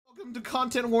Welcome to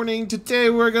content warning. Today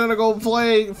we're gonna go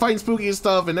find spooky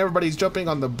stuff, and everybody's jumping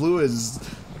on the blue is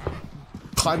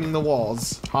climbing the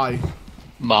walls. Hi.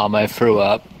 Mom, I threw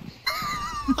up.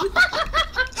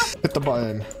 Hit the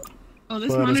button. Oh,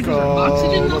 this monitor's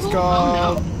oxygen level? Let's go.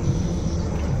 Oh, no.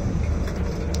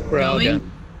 We're all gonna...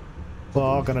 We're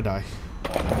all gonna die.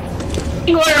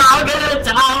 We're all gonna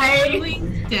die!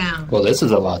 Down. Well, this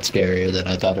is a lot scarier than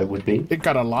I thought it would be. It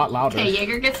got a lot louder. Okay,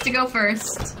 Jaeger gets to go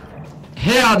first.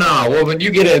 Hell no, woman,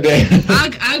 you get in there. I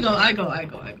go.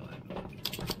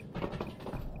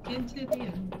 Into the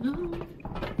end. No.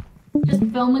 Just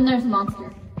film when there's a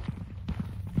monster.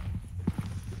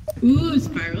 Ooh,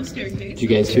 spiral staircase. Did you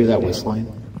guys hear that whistling?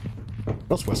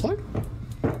 What's whistling?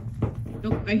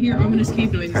 Nope, I hear ominous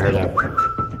cave noises. I heard that.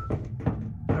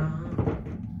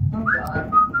 Oh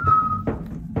god.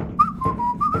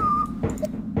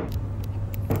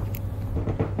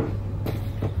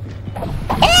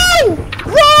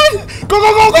 Run! Go!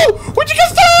 Would you get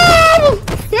stop?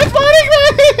 It's fighting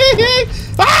me!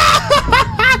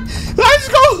 Ah! Let's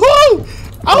go!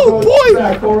 Oh boy!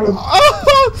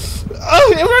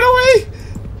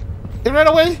 It ran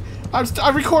away! I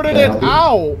recorded it!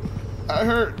 Ow! I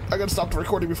hurt. I gotta stop the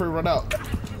recording before we run out.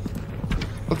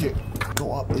 Okay,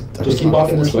 go up. Just keep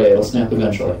walking this way, it'll snap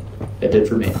eventually. It did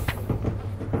for me.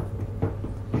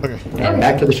 Okay. And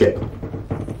back to the ship.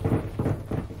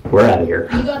 We're out of here.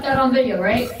 You got that on video,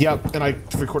 right? Yep, and I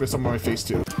recorded some of my face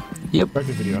too. Yep. Back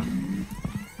to video.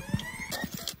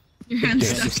 Your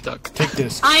hand's Stuck. Take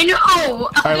this. I know!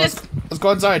 Alright, let's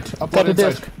go inside. Upload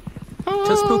inside.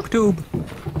 To Spootube.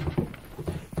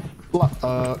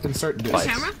 Insert disc.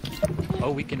 camera?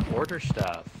 Oh, we can order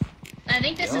stuff. I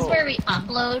think this is where we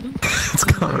upload. It's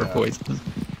Connor poison.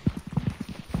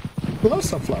 We love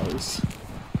sunflowers.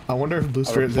 I wonder if Blue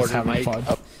Spirit is having fun.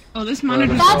 Oh, this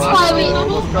monitor's That's why we-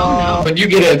 Oh When you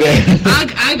get in there.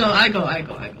 no. I go.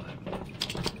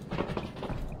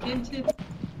 Into the...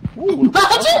 Ooh, Imagine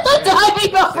the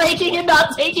timing of breaking and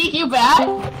not taking you back!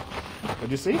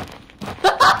 did you see?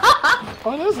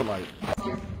 Oh, it is a light.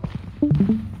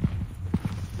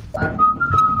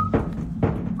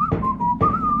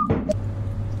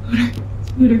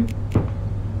 Scooter.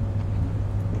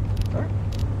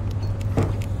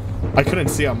 I couldn't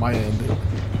see on my end.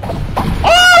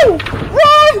 Oh!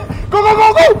 Run! Go!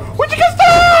 Would you get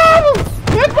stop?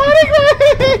 It's fighting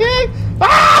me!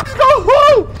 Ah! Let's go!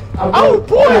 Oh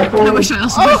boy! I wish I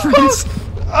also had friends.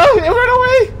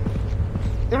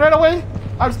 It ran away!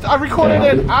 I recorded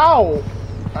it! Ow!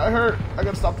 I hurt. I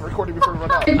gotta stop the recording before we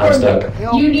run out. I'm stuck.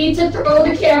 Help! You need to throw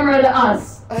the camera to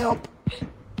us. Help!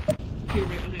 You're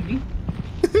right behind me.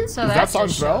 So That that's song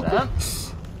just spell? showed up.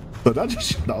 But that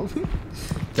just shut up.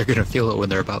 They're gonna feel it when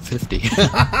they're about 50.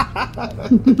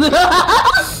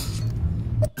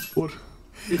 What?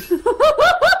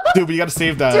 Dude, we gotta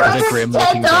save that. There's a grim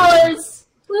looking $10!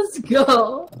 Let's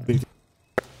go.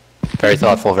 Very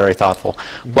thoughtful, very thoughtful.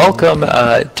 Welcome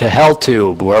to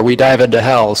HellTube, where we dive into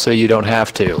hell so you don't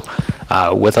have to.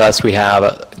 With us we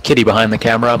have Kitty behind the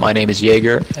camera. My name is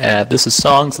Jaeger, and this is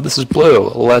Songs, this is Blue.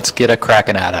 Let's get a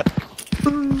cracking at it.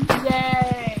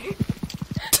 Yay.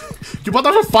 You bought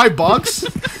that for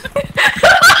 $5?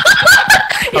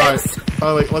 Yes. Alright.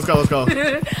 Oh wait, let's go.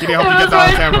 Kitty, I hope you get that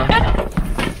on camera.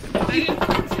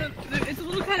 It's a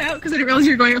little cut out because I didn't realize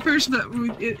you were going at first, but I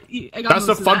got That's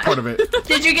the fun part of it.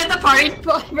 Did you get the party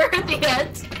popper at the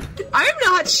end? I'm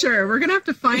not sure. We're gonna have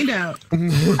to find out.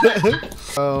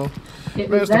 Oh. It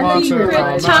was Mr. then that Monster, you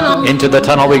realized. tunnel. Into the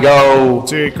tunnel we go!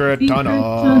 Secret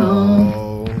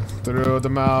tunnel. Through the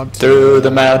mountains. Through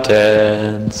the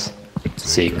mountains.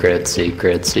 Secret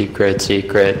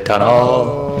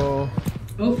tunnel.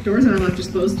 Oh, doors on our left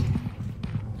just closed.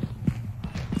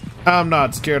 I'm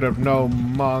not scared of no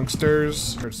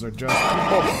monsters. They're just people.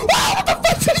 Oh, what the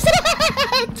fuck is that?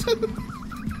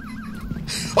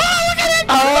 Oh, look at it!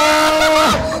 Run!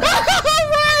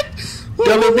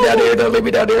 Don't leave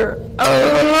me down here!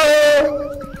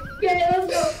 Okay, let's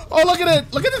go. Oh, look at it!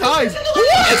 Look at its eyes!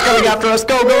 It's coming after us!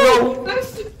 Go!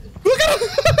 Look at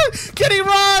it! Kitty,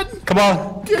 run! Come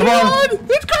on! Kitty, run!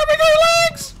 It's grabbing our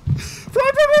legs!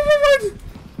 Run!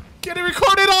 Kitty,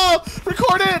 record it all!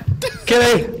 Record it!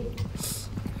 Kitty!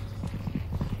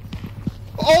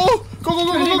 Oh! Go!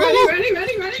 Ready.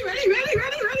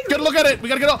 Gotta look at it! We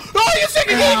gotta get all. Oh, you're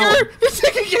taking Jaeger! You're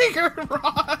taking Jaeger!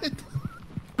 Run!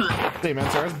 Hey man,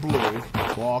 Sarah's blue.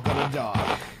 Walk on a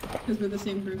dog. Because we're the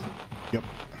same person. Yep.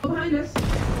 Behind us.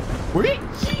 Were you?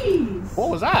 Jeez. What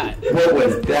was that? What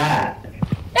was that?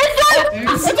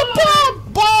 It's a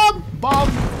bomb! Bomb!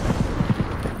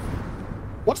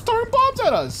 What's throwing bombs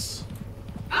at us?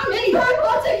 Oh, hey.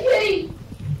 What's a kitty?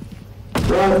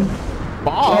 Run!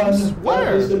 Bombs?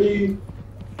 Where?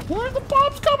 Where are the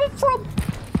bombs coming from?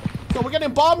 So we're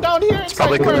getting bombed down here? It's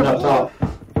probably coming up top.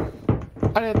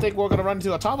 I didn't think we were gonna run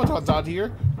into automatons out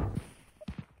here.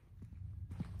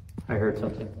 I heard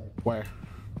something. Where?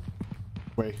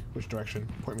 Wait, which direction?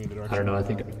 Point me in the direction. I don't know, I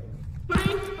think...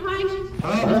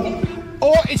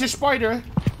 Oh, it's a spider!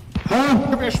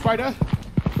 Come here, spider!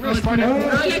 Come here, spider!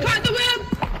 Oh, you caught the web!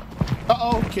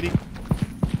 Uh-oh, kitty.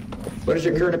 What is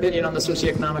your current opinion on the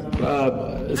socioeconomic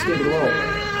state of the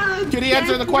world? Kitty,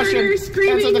 answer the question!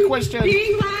 Answer the question!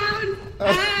 Being loud!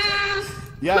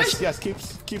 Yes,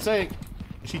 keep saying.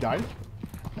 She died?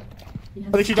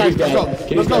 I think she died. Let's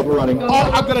go. Let's go. Running. Oh,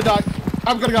 I'm gonna die.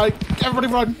 I'm gonna die. Everybody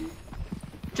run.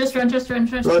 Just run.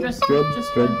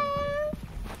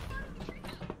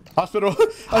 Hospital.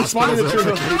 I'm spawning the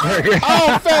tree.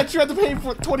 Oh, fat, you had to pay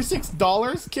for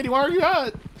 $26? Kitty, where are you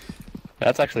at?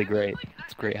 That's actually great.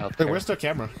 It's great health. Wait, where's the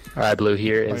camera? Alright, Blue,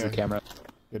 here is the camera.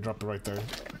 Yeah, dropped it right there.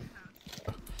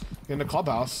 In the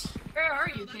clubhouse. Where are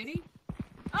you, Katie?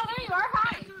 Oh, there you are.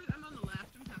 Hi. I'm on the left.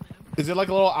 I'm coming up. Is it like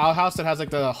a little outhouse that has like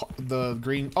the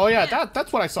green? Oh yeah,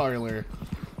 that's what I saw earlier.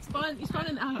 You spawned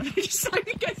in the outhouse. I just saw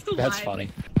you guys alive. That's funny.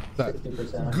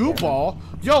 Goo ball?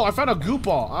 Yo, I found a goo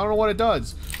ball. I don't know what it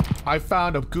does. I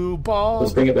found a goo ball.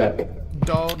 Let's bring it back.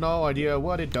 Don't no idea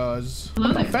what it does.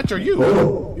 Hello there. Fetch, are you?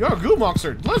 You're a goo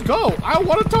monster. Let's go. I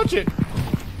want to touch it.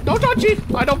 Don't touch it.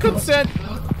 I don't consent.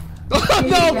 No.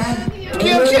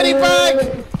 Give Kitty back.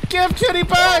 Give Kitty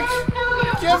back.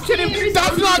 Give Kitty.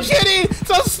 That's not Kitty. It's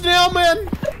a snail man.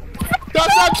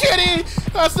 That's not Kitty.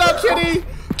 That's not Kitty.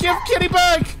 Give Kitty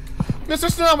back. Mr.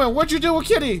 Snailman, what'd you do with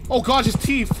Kitty? Oh gosh, his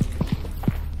teeth.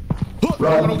 I'm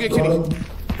gonna get Kitty.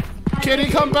 Kitty,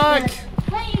 come back.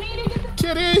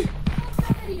 Kitty.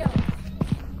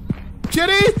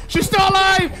 Kitty, she's still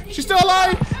alive. She's still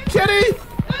alive. Kitty.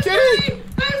 Kitty.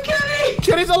 I'm Kitty.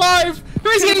 Kitty's alive.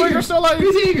 Where's Jaeger? You're still alive.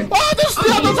 Where's Jaeger? Oh, there's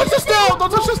snail. Don't touch the snail.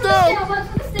 Don't touch the snail.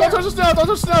 Don't touch the snail. Don't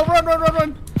touch the snail. Run, run, run,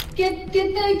 run. Get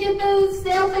the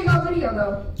snail thing on video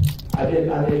though. I did.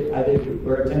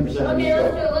 We're at 10%. Okay,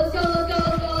 let's go.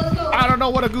 I don't know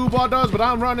what a goo ball does, but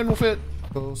I'm running with it.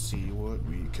 We'll see what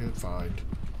we can find.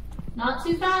 Not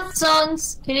too fast,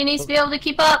 songs. Kitty needs to be able to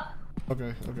keep up.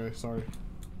 Okay, sorry.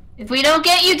 If we don't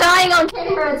get you dying on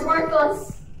camera, it's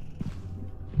worthless.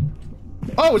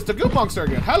 Oh, it's the goo monster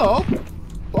again. Hello.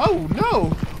 Oh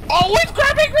no. Oh, he's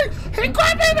grabbing me. He's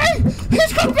grabbing me.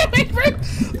 He's grabbing me.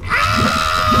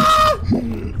 Ah!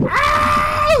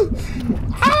 Ah!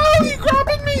 Oh, he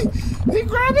grabbing me. He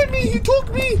grabbing me. He took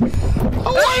me.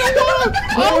 Oh,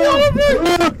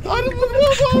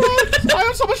 I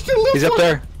have so much to live. He's up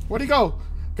there. Where'd he go?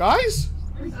 Guys?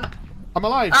 I'm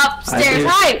alive. Upstairs,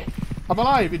 hi. I'm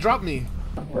alive. He dropped me.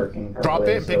 Working. Drop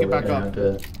it and pick it back up.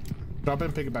 Drop it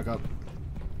and pick it back up.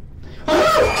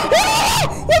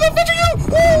 What the fuck are you?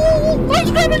 Oh, he's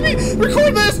grabbing me.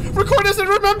 Record this and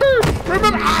remember.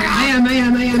 I am.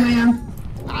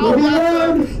 Oh,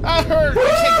 that hurt.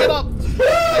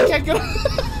 I can't get up.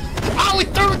 Oh, he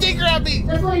threw a digger at me.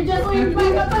 Just leave,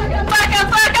 back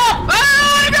up.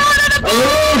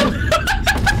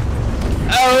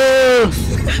 Oh!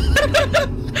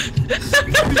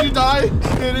 Did you die?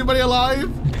 Anybody alive?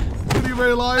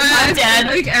 I'm dead. I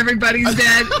think everybody's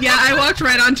dead. Yeah, I walked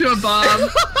right onto a bomb.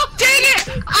 Dang it!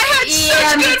 I had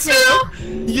such good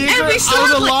food. Jaeger, I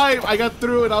was alive. I got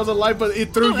through and I was alive, but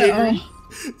it threw Jaeger.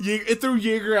 It threw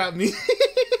Jaeger at me.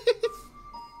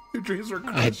 Your dreams were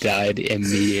crushed. I died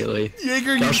immediately.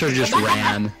 Jaeger, you just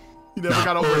ran. You never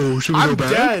got over it. I'm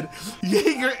dead.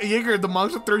 Jaeger, the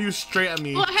monster threw you straight at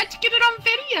me. Well, I had to get it on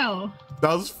video.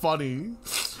 That was funny.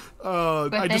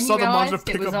 But I then just saw the monster realized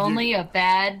pick it was up only Jaeger. a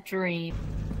bad dream.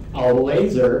 A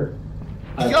laser.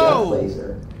 Yo!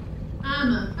 Laser.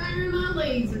 I'm a fire my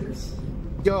lasers.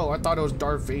 Yo, I thought it was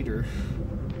Darth Vader.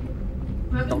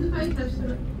 What happens if I touch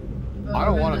it? I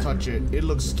don't want to touch it. It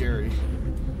looks scary.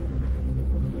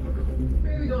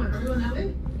 Where are we going? Are we going that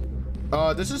way?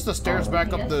 This is the stairs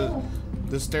back up the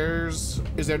stairs.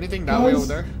 Is there anything that way over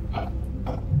there?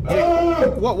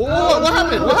 What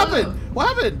happened? What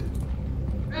happened?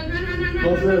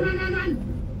 Run.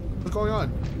 What's going on?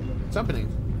 What's happening?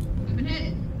 I've been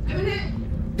hit.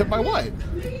 Hit by what?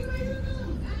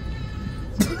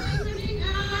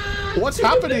 What's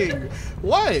happening?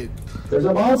 What? There's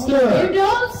a monster. You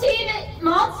don't see the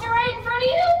monster right in front of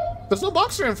you? There's no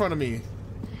monster in front of me.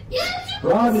 Yes,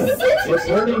 Run! It's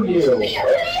hurting you. you idiot!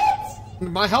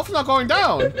 My health's not going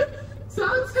down.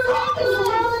 Sounds good.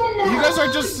 You guys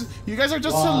are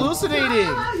just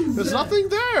hallucinating. There's nothing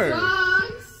there.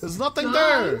 There's nothing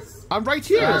there. I'm right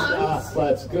here.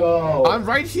 Let's go. I'm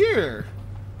right here.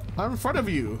 I'm in front of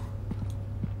you.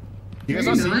 You guys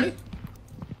not see me?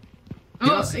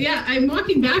 Oh, yeah, I'm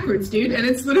walking backwards, dude, and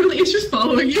it's just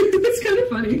following you. It's kind of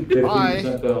funny. Bye.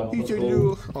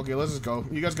 Okay, let's just go.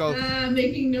 You guys go.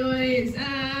 Making noise.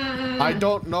 I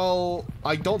don't know.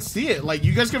 I don't see it. Like,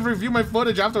 you guys can review my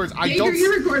footage afterwards. I don't.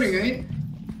 You're recording, right?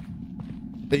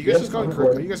 Are you guys just going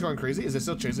crazy? Are you guys going crazy? Is it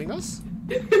still chasing us?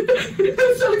 So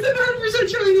it's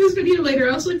 100% showing this video later.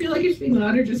 I also feel like it's being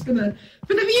louder just for the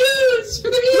views! For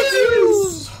the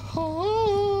views!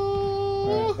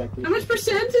 Oh. How much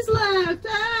percent is left?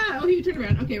 Oh, you turn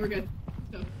around. Okay, we're good.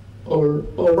 Let's go.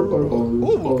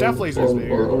 Ooh, death lasers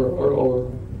there.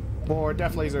 More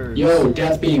death lasers. Yo,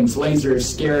 death beams, lasers,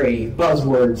 scary,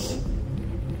 buzzwords.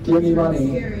 Give me money.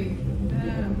 Scary.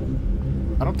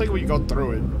 I don't think we can go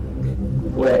through it.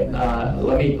 Wait,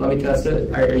 let me test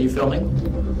it. Are you filming?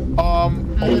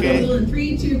 Okay. In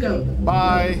 3, 2, go.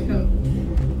 Bye. Go.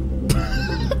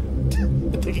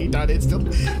 I think he died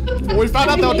instantly. Well, we found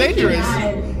out how dangerous.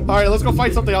 Alright, let's go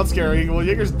fight something else scary. Well,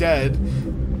 Jaeger's dead.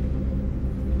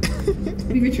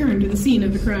 We return to the scene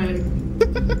of the crime.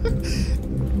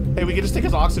 Hey, we can just take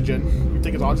his oxygen. We can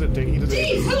take his oxygen.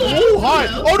 Jeez, Oh, hi!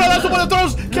 Oh no, that's the one that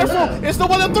throws! Careful! It's the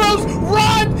one that throws!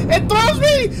 Run! It throws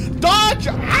me! Dodge!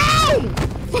 Ow!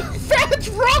 Fetch!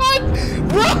 Run!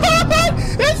 Run!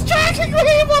 It's tracking me!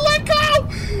 It won't let go!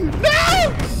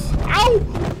 No! Ow!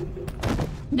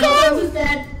 No,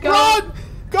 dead. Go. Run!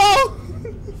 Go!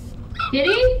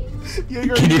 Kitty?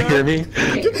 Jaeger, Can you hear me?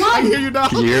 I hear you now.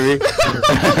 Can you hear me?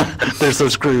 They're so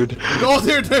screwed. No,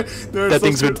 they're That so thing's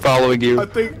been screwed. following you. I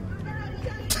think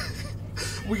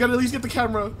we gotta at least get the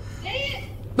camera.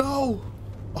 No.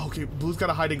 Okay, Blue's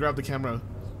gotta hide and grab the camera.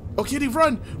 Oh, Kitty,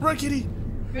 run! Run, Kitty!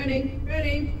 Running.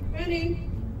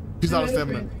 He's out of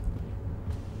stamina.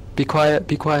 Be quiet,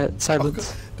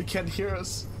 silence. They can't hear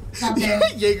us. Not there.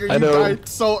 Jaeger, I you know. died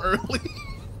so early.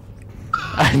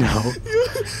 I know.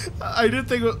 I didn't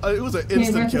think it was an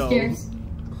instant kill.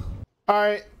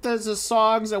 Alright, this is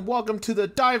songs and welcome to the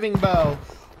diving bell.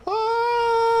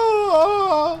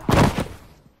 Oh,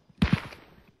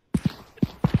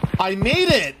 I made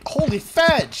it! Holy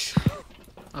fetch!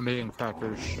 I'm eating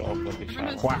crackers.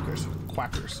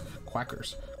 Quackers.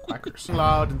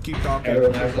 Loud and keep talking.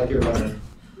 Everyone acts like you're running.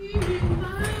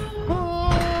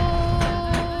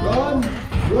 Run!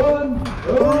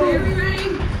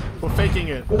 We're faking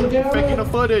it. We're faking the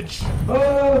footage.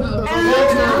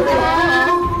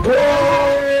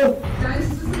 Guys,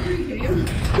 is this the tree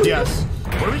cave? Yes.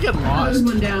 Where do we get There's lost?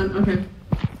 one down. Okay.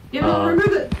 Yeah, well,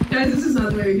 remember that. Guys, this is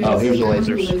not the way we Oh, here's the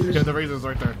lasers. Yeah, the razor's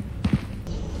right there.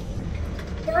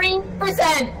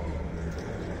 3%.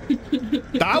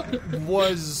 That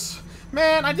was...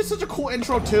 Man, I did such a cool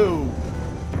intro too.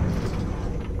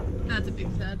 That's a big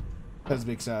sad. That's a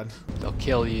big sad. They'll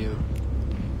kill you.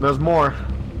 There's more.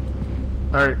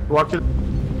 Alright, walk it.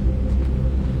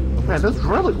 Man, this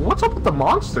really... What's up with the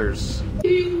monsters? Run!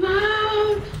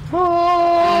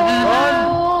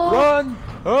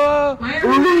 Why are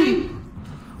we running?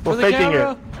 We're the faking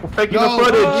camera. it. We're faking the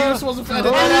footage. You're supposed to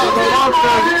edit that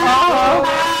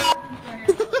out.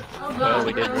 Well,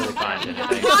 we didn't really find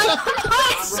anything.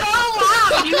 It's so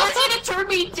loud. You guys need to turn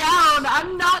me down.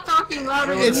 I'm not talking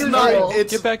louder than It's usual. not.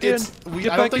 It's, Get back in. it's, we,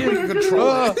 Get I don't back think in. we can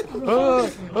control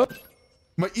it.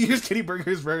 My ears, Kitty Burger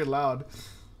is very loud.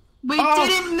 We Oh.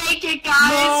 didn't make it,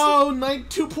 guys. No,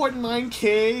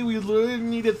 2.9K. We literally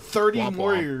needed 30 Womp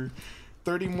more. womp.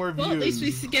 30 more views. Well, at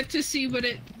least we get to see what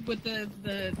the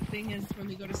thing is when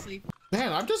we go to sleep.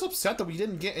 Man, I'm just upset that we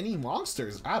didn't get any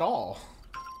monsters at all.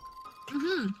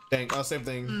 Dang, same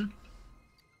thing.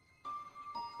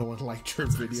 No one liked your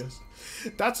videos.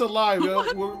 That's a lie.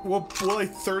 We're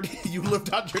like 30. You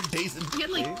lived out your days in We had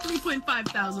like 3.5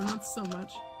 thousand. That's so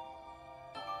much.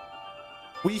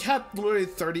 We had literally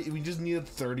 30. We just needed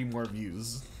 30 more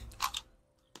views.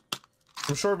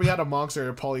 I'm sure if we had a monster,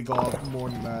 it'd probably go up more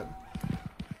than that.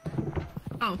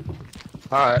 Oh.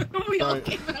 Alright. We all Alright.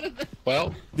 came out of the.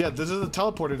 Well, Yeah, this is the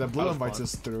teleporter that Blue That was invites fun.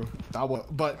 us through.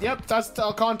 But yep, that's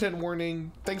the content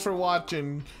warning. Thanks for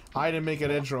watching. I didn't make an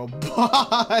intro.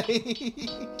 Bye.